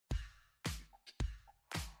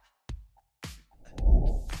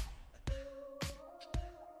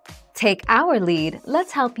Take our lead,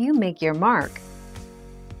 let's help you make your mark.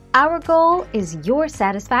 Our goal is your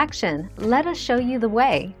satisfaction. Let us show you the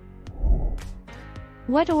way.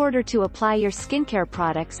 What order to apply your skincare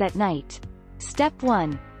products at night? Step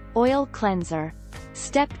 1. Oil cleanser.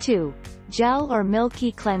 Step 2. Gel or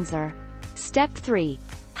milky cleanser. Step 3.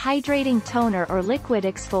 Hydrating toner or liquid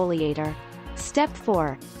exfoliator. Step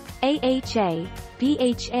 4. AHA,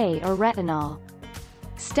 BHA or retinol.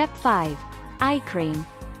 Step 5. Eye cream.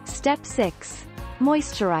 Step 6.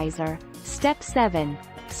 Moisturizer. Step 7.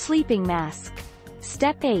 Sleeping mask.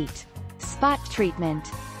 Step 8. Spot treatment.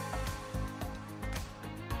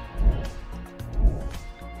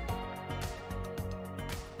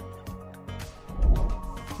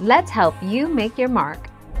 Let's help you make your mark.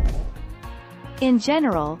 In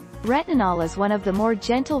general, retinol is one of the more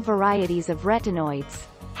gentle varieties of retinoids.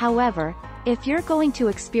 However, if you're going to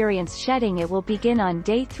experience shedding, it will begin on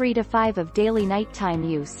day 3 to 5 of daily nighttime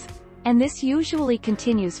use. And this usually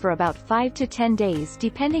continues for about 5 to 10 days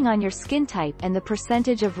depending on your skin type and the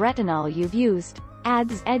percentage of retinol you've used,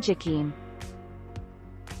 adds Educime.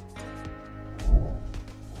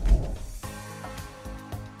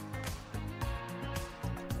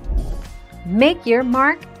 Make your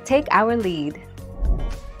mark, take our lead.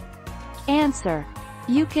 Answer.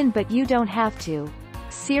 You can but you don't have to.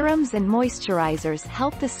 Serums and moisturizers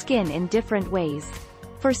help the skin in different ways.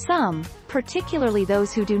 For some, particularly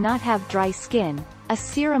those who do not have dry skin, a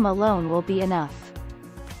serum alone will be enough.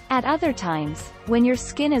 At other times, when your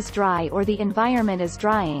skin is dry or the environment is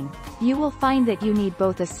drying, you will find that you need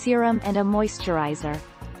both a serum and a moisturizer.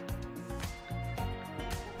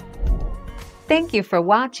 Thank you for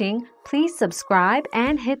watching. Please subscribe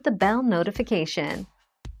and hit the bell notification.